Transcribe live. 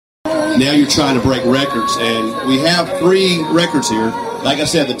Now you're trying to break records, and we have 3 records here. Like I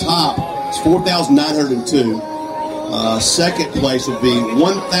said, the top is 4,902. Second place would be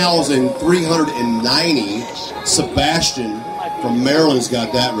 1,390. Sebastian from Maryland's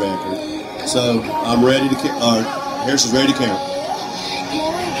got that record. So I'm ready to Harrison's ready to count.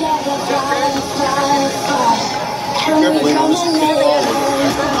 Careful, Lena, this is getting forward.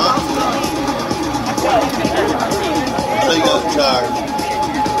 So you got tired.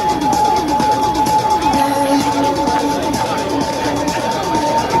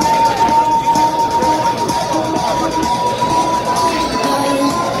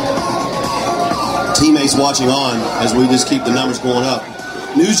 Teammates watching on as we just keep the numbers going up.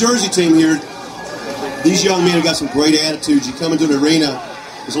 New Jersey team here. These young men have got some great attitudes. You come into an arena,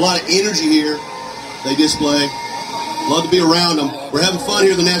 there's a lot of energy here they display. Love to be around them. We're having fun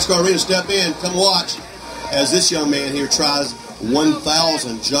here at the NASCAR arena. Step in, come watch as this young man here tries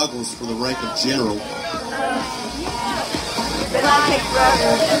 1,000 juggles for the rank of general.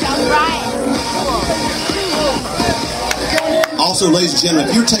 Also, ladies and gentlemen,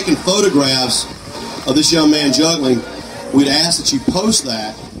 if you're taking photographs of this young man juggling, we'd ask that you post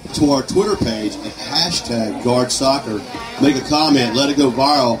that to our Twitter page at #GuardSoccer. Make a comment, let it go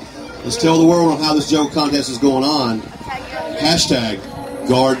viral. Let's tell the world how this juggle contest is going on.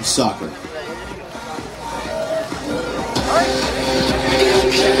 #GuardSoccer.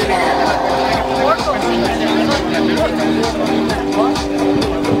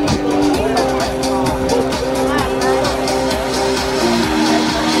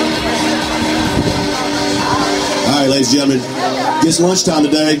 All right, ladies and gentlemen, it's lunchtime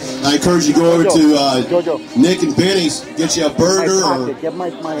today. I encourage you to go over to Nick and Benny's, get you a burger or a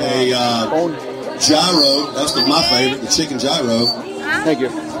gyro. That's my favorite, the chicken gyro. Thank you.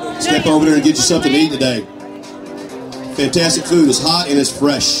 Step over there and get you something to eat today. Fantastic food. It's hot and it's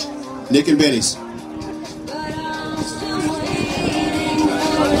fresh. Nick and Benny's.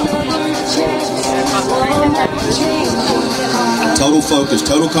 Total focus,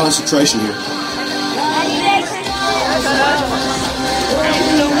 total concentration here.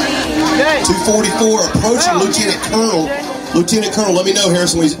 244 approaching Lieutenant Colonel. Lieutenant Colonel, let me know,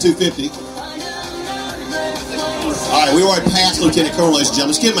 Harrison, when he's at 250. All right, we already passed Lieutenant Colonel, ladies and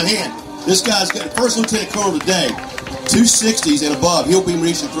gentlemen. Let's give him a hand. This guy's got the first Lieutenant Colonel today. 260s and above. He'll be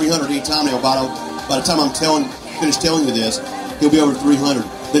reaching 300 any time now. By the time I'm finish telling you this, he'll be over 300.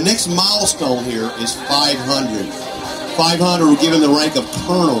 The next milestone here is 500. 500 will give him the rank of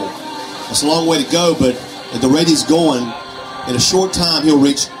Colonel. That's a long way to go, but at the rate he's going, in a short time he'll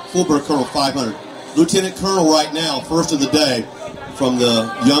reach full-bird Colonel 500. Lieutenant Colonel right now, first of the day, from the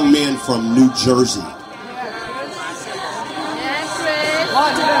young men from New Jersey.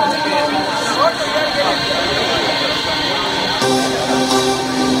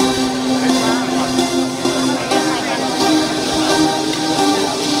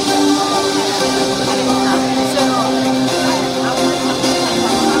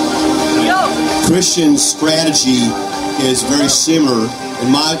 Christian's strategy is very similar. In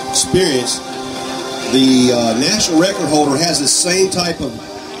my experience, the national record holder has the same type of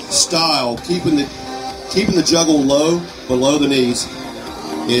style, keeping the juggle low, below the knees,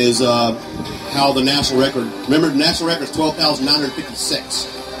 is how the national record. Remember, the national record is 12,956.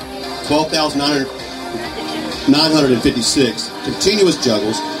 12,956 continuous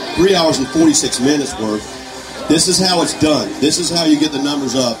juggles, 3 hours and 46 minutes worth. This is how it's done. This is how you get the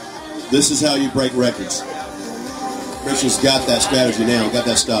numbers up. This is how you break records. Christian's got that strategy now, got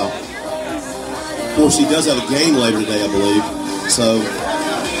that style. Of course, he does have a game later today, I believe. So,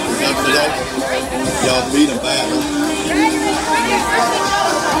 we're done for today. Y'all beat him bad, huh?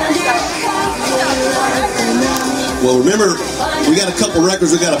 Well, remember, we got a couple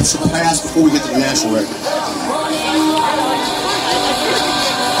records we got to surpass before we get to the national record.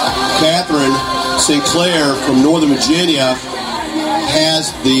 Catherine Sinclair from Northern Virginia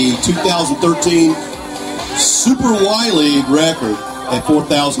has the 2013 Super Y League record at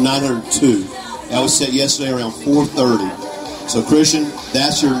 4,902. That was set yesterday around 4:30. So, Christian,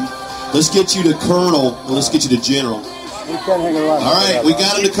 that's your. Let's get you to Colonel and let's get you to General. All right, we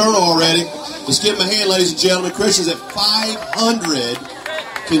got him to Colonel already. Let's give him a hand, ladies and gentlemen. Christian's at 500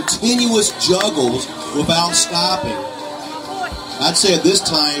 continuous juggles without stopping. I'd say at this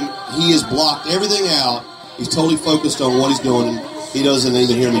time he has blocked everything out. He's totally focused on what he's doing. He doesn't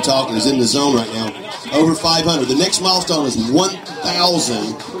even hear me talking. He's in the zone right now. Over 500. The next milestone is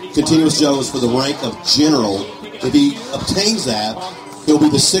 1,000 continuous juggles for the rank of General. If he obtains that, he'll be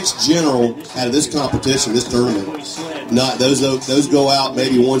the 6th General out of this competition, this tournament. Not those go out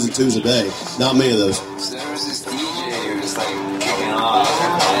maybe 1s and 2s a day. Not many of those. So there was this DJ who was like, I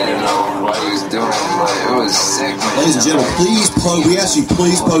don't know. Ladies and gentlemen, please post. We ask you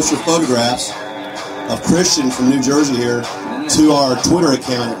please post your photographs of Christian from New Jersey here to our Twitter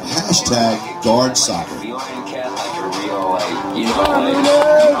account at #GuardSoccer.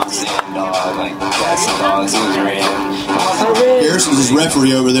 Harrison's his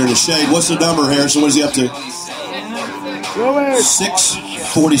referee over there in the shade. What's the number, Harrison? What is he up to?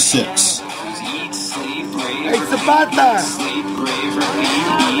 646. Hey, Zapata!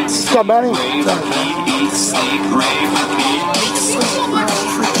 What's up, buddy?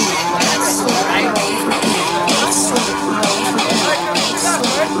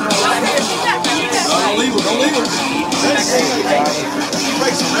 Don't leave him, don't leave him.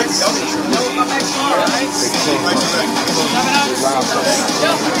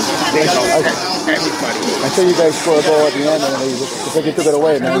 Until you guys score a goal at the end, and they think you took it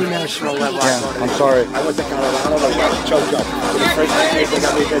away, man. Yeah, I'm sorry. I went to Colorado, I got choked up.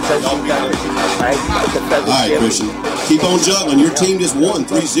 All right, Christian. Keep on juggling. Your team just won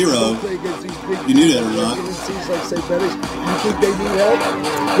 3-0. You knew that or not? You think they need help?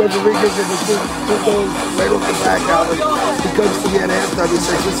 Rodriguez and the two goes right off the back out. He comes to me at halftime. He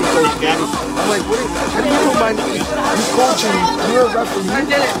says, "Listen, Coach Danny." I'm like, how do you know my name? You coaching? You're a referee.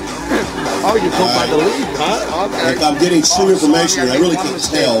 Oh, you're coached by the league, huh? Okay. If I'm getting true information here, I really can't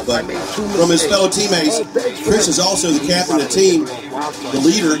tell, but from his fellow teammates, Chris is also the captain of the team, the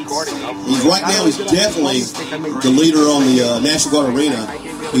leader. Right now, he's definitely the leader on the National Guard Arena.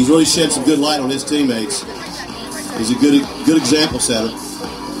 He's really shed some good light on his teammates. He's a good example setter.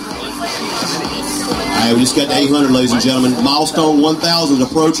 All right, we just got to 800, ladies and gentlemen. Milestone 1,000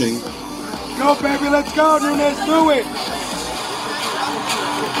 approaching. Go, baby, let's go, Nunez, do it.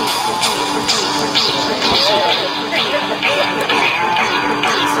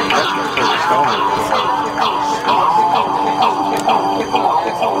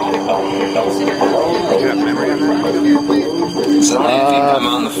 So I think I'm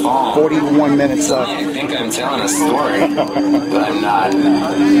on the phone. 41 minutes left. I think I'm telling a story, but I'm not.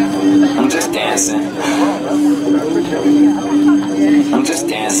 I'm just dancing. I'm just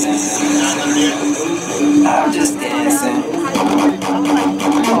dancing. I'm just dancing.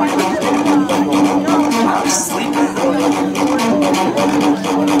 I'm just sleeping.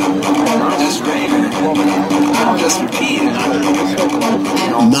 I'm just raving. I'm just repeating.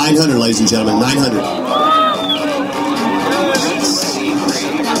 900, ladies and gentlemen, 900.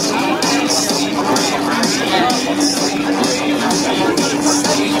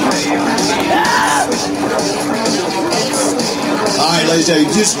 All right, ladies and gentlemen,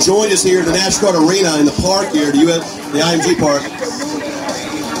 you just joined us here at the National Guard Arena in the park here, the IMG Park.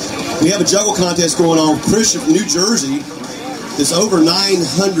 We have a juggle contest going on. Christian from New Jersey. There's over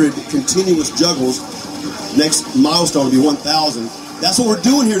 900 continuous juggles. Next milestone will be 1,000. That's what we're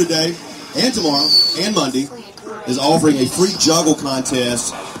doing here today and tomorrow and Monday, is offering a free juggle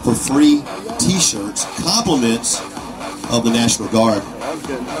contest for free T-shirts, compliments of the National Guard.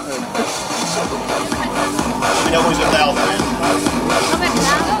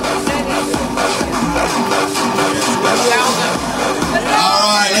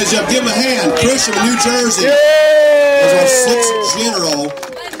 All right, ladies and gentlemen, give him a hand. Christian from New Jersey is our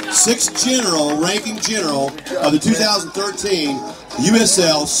sixth ranking general of the 2013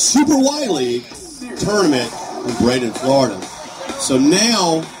 USL Super Y League tournament in Bradenton, Florida. So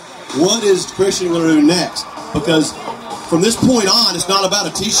now, what is Christian going to do next? Because from this point on, it's not about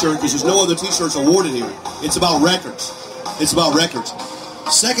a T-shirt, because there's no other T-shirts awarded here. It's about records. It's about records.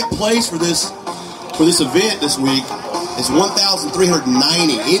 Second place for this event this week is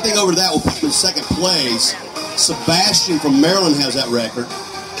 1,390. Anything over that will put him in second place. Sebastian from Maryland has that record.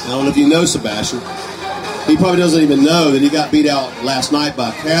 I don't know if you know Sebastian. He probably doesn't even know that he got beat out last night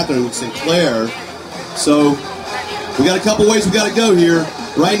by Catherine Sinclair. So we got a couple ways we got to go here.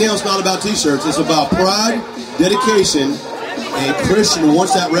 Right now, it's not about T-shirts. It's about pride, dedication, and Christian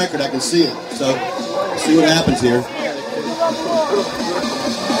wants that record. I can see it. So see what happens here.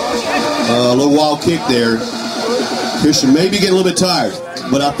 A little wild kick there. Christian may be getting a little bit tired,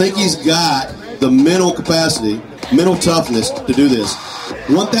 but I think he's got the mental capacity, mental toughness to do this.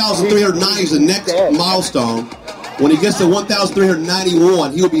 1,390 is the next milestone. When he gets to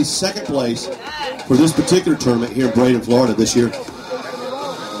 1,391, he will be second place for this particular tournament here in Bradenton, Florida this year.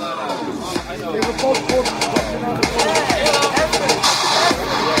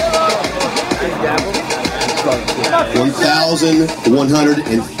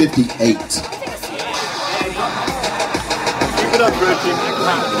 1,158.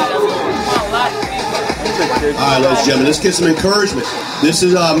 All right, ladies and gentlemen, let's get some encouragement. This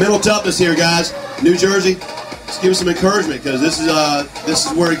is mental toughness here, guys. New Jersey, let's give us some encouragement, because this is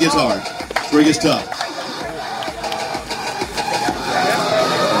where it gets hard. It's where it gets tough.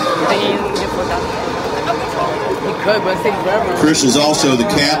 could, but it's taking forever. Christian's also the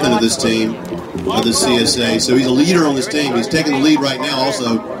captain of this team, of the CSA, so he's a leader on this team. He's taking the lead right now,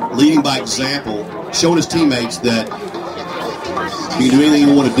 also leading by example, showing his teammates that you can do anything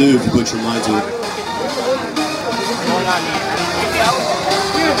you want to do if you put your mind to it.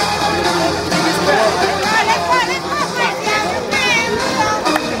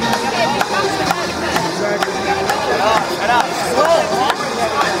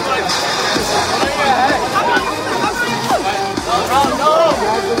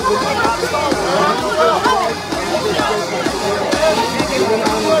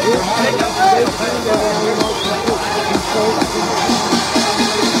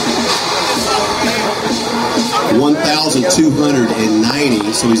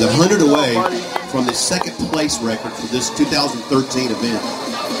 1,290, so he's 100 away from the second place record for this 2013 event.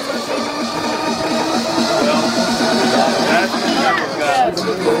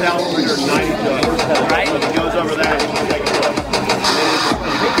 Right? He goes over that.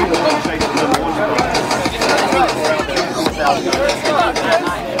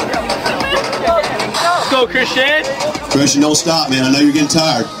 Let's go, Christian. Christian, don't stop, man. I know you're getting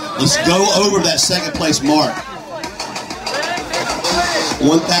tired. Let's go over that second place mark.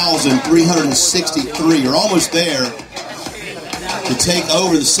 1,363. You're almost there to take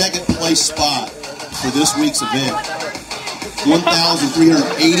over the second place spot for this week's event.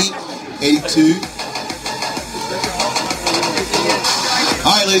 1,380, 82.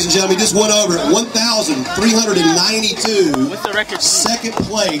 All right, ladies and gentlemen, just went over at 1,392. What's the record? Second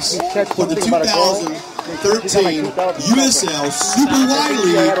place for the 2013 USL Super Y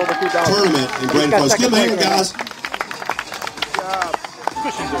League tournament in Bradenton. Give him a hand, guys.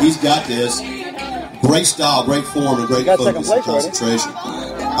 He's got this. Great style, great form, and great focus and concentration.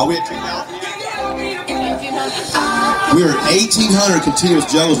 Are we at 2,000? We're at 1,800 continuous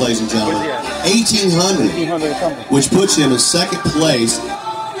juggles, ladies and gentlemen. 1,800, which puts him in second place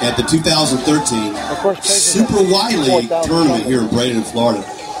at the 2013 Super Y League tournament here in Bradenton, Florida.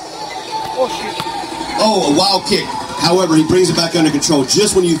 Oh, a wild kick. However, he brings it back under control.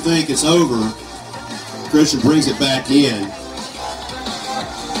 Just when you think it's over, Christian brings it back in.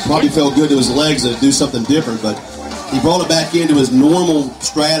 Probably felt good to his legs to do something different, but he brought it back into his normal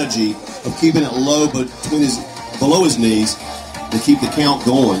strategy of keeping it low but below his knees to keep the count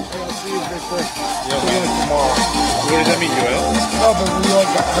going. What does that mean, Joel?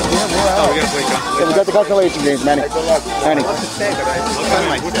 We got the calculation games, Manny. Manny.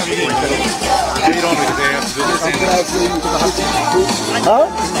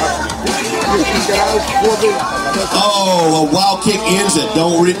 Oh, a wild kick ends it.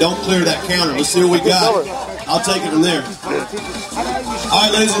 Don't clear that counter. Let's see what we got. I'll take it from there. All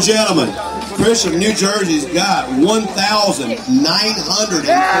right, ladies and gentlemen, Christian from New Jersey's got 1,914.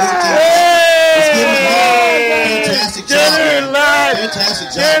 Let's give him a hand. Fantastic job, man.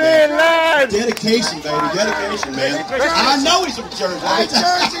 Fantastic job, man. Dedication, baby. Dedication, man. I know he's from Jersey.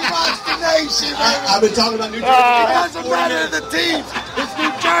 Jersey rocks the nation, baby. I've been talking about New Jersey. It doesn't matter the teams. It's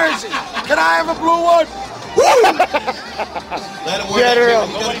New Jersey. Can I have a blue one? Woo! Let him wear that.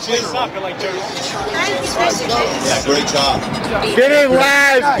 Nobody plays soccer like Jersey. Yeah, great job. Get in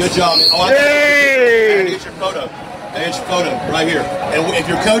live. Good job, man. Oh, I get your photo. I get your photo right here. And if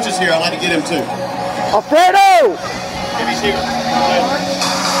your coach is here, I'd like to get him too. Alfredo! If he's here.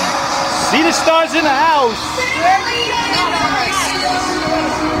 See the stars in the house. If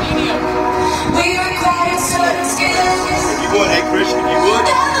you would, hey Christian, if you would,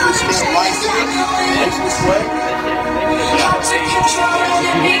 just stand right here. Face this way.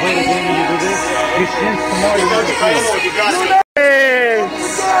 You got it.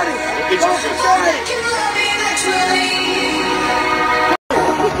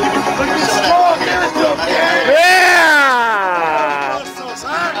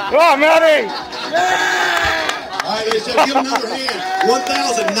 Oh, Manny! All right, ladies and gentlemen, give him another hand.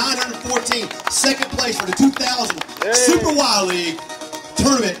 1,914, second place for the 2000 Super Y League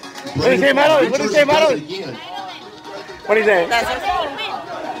tournament. What do you say, Madeline? What do you say, Madeline? What do you say?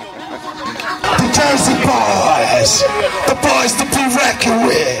 The Jersey boys. The boys to be reckoned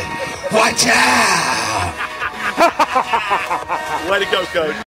with. Watch out. Way to go, coach.